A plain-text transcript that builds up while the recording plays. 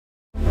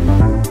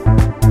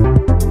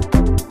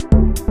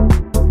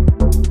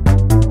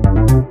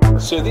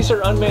So these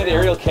are unmanned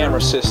aerial camera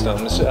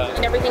systems.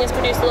 And everything is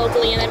produced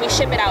locally, and then we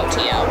ship it out to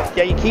you.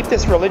 Yeah, you keep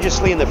this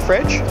religiously in the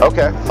fridge.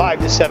 Okay. 5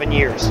 to 7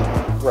 years.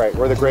 Right,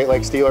 we're the Great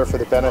Lakes dealer for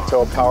the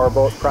Beneteau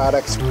Powerboat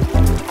products.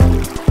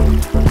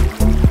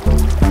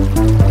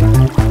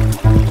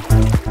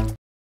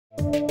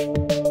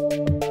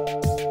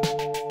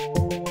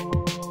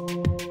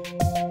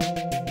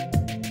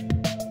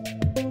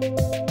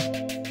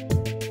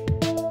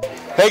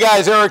 Hey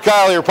guys, Erik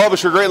Kyle, your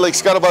publisher, Great Lakes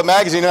Scuttlebutt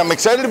Magazine, and I'm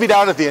excited to be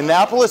down at the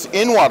Annapolis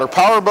In-Water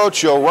Powerboat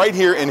Show right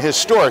here in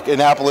historic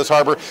Annapolis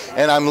Harbor,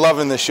 and I'm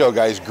loving this show,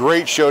 guys.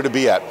 Great show to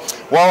be at.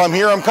 While I'm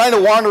here, I'm kind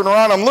of wandering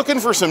around. I'm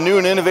looking for some new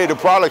and innovative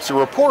products to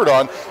report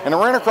on, and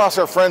I ran across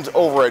our friends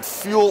over at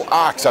Fuel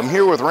Ox. I'm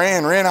here with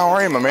Rand. Rand, how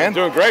are you, my man? I'm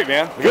doing great,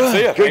 man. Good to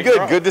see you.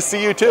 Good. Good to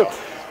see you, too.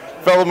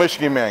 Fellow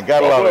Michigan man,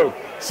 gotta love it.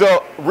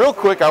 So, real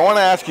quick, I want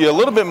to ask you a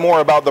little bit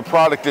more about the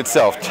product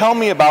itself. Tell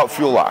me about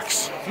Fuel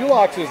Ox. Fuel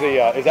Ox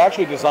is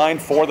actually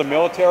designed for the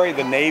military,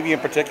 the Navy in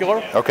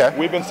particular. Okay.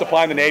 We've been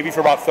supplying the Navy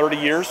for about 30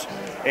 years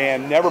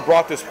and never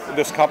brought this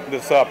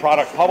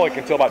product public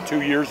until about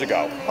 2 years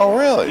ago. Oh,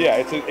 really?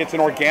 Yeah, it's an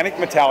organic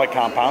metallic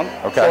compound.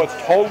 Okay. So it's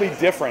totally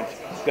different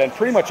than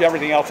pretty much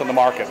everything else on the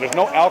market. There's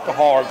no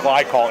alcohol or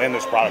glycol in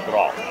this product at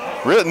all.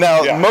 Really?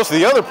 Now, Yeah. most of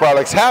the other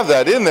products have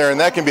that in there, and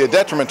that can be a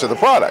detriment to the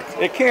product.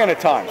 It can at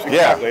times,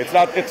 exactly.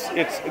 Yeah.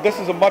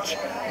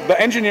 The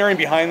engineering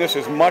behind this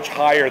is much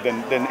higher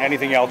than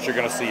anything else you're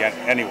going to see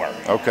anywhere.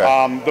 Okay.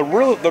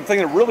 The thing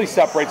that really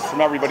separates us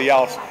from everybody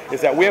else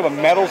is that we have a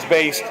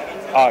metals-based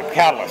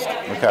catalyst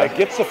that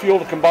gets the fuel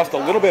to combust a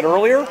little bit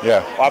earlier.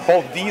 Yeah.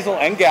 Both diesel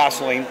and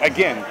gasoline.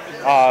 Again,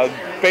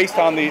 based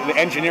on the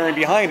engineering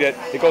behind it,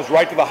 it goes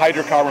right to the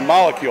hydrocarbon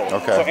molecule.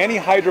 Okay. So any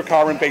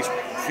hydrocarbon-based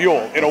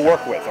fuel it'll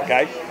work with,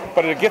 okay?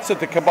 But it gets it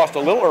to combust a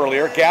little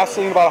earlier.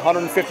 Gasoline about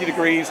 150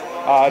 degrees,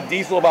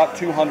 diesel about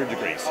 200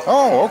 degrees.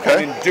 Oh,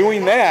 okay. And in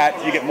doing that,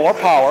 you get more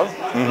power,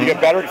 you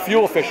get better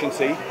fuel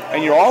efficiency,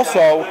 and you're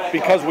also,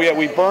 because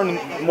we burn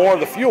more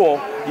of the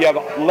fuel, you have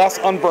less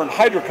unburned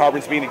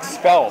hydrocarbons being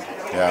expelled.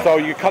 Yeah. So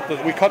we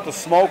cut the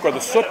smoke or the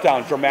soot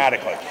down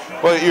dramatically.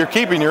 Well, you're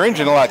keeping your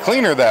engine a lot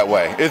cleaner that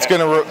way. It's going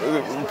to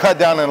cut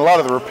down on a lot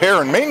of the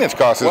repair and maintenance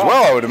costs as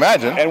well, I would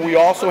imagine. And we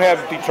also have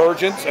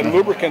detergents and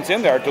lubricants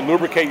in there to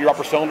lubricate your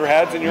upper cylinder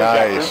heads and your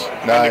injectors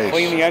and to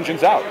clean the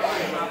engines out.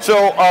 So,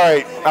 all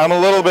right, I'm a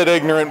little bit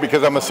ignorant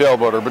because I'm a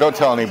sailboater, but don't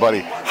tell anybody.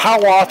 How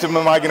often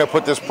am I going to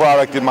put this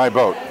product in my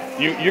boat?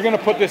 You're going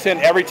to put this in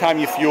every time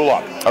you fuel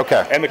up.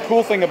 Okay. And the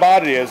cool thing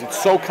about it is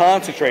it's so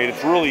concentrated,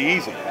 it's really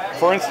easy.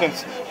 For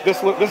instance, this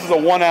is a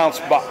 1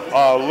 ounce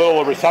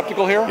little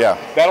receptacle here. Yeah.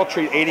 That'll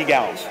treat 80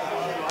 gallons.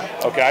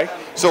 Okay.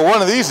 So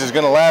one of these is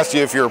going to last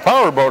you if you're a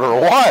power boater a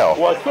while.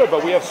 Well, it could,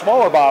 but we have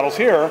smaller bottles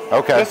here.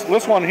 Okay.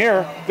 This one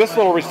here, this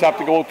little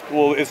receptacle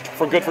is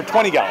good for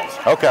 20 gallons.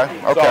 Okay.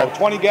 So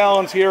 20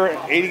 gallons here,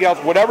 80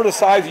 gallons, whatever the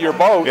size of your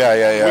boat.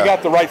 Yeah. We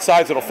got the right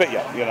size that'll fit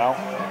you. You know.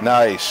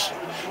 Nice.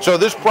 So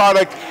this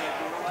product,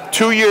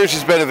 2 years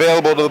has been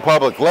available to the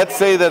public. Let's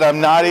say that I'm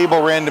not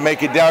able, Rand, to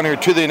make it down here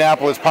to the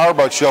Annapolis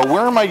Powerboat Show.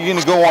 Where am I going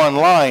to go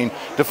online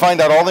to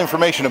find out all the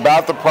information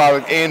about the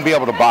product and be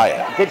able to buy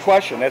it? Good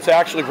question. It's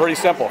actually pretty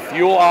simple.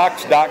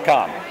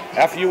 Fuelox.com.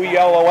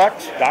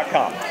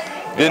 FUELOX.com.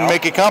 Didn't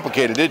make it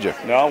complicated, did you?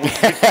 No, we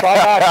try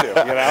not to,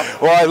 you know.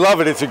 Well, I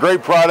love it. It's a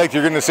great product.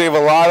 You're going to save a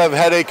lot of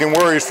headache and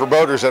worries for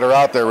boaters that are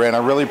out there, Rand. I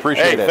really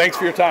appreciate it. Hey, thanks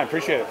for your time.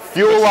 Appreciate it.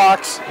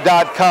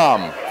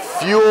 Fuelox.com.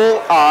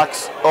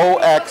 Fuelox.com.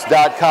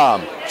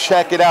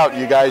 Check it out,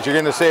 you guys. You're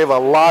going to save a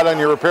lot on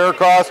your repair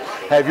costs.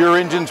 Have your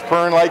engines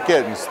purring like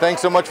kittens.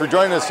 Thanks so much for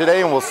joining us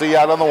today, and we'll see you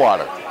out on the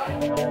water.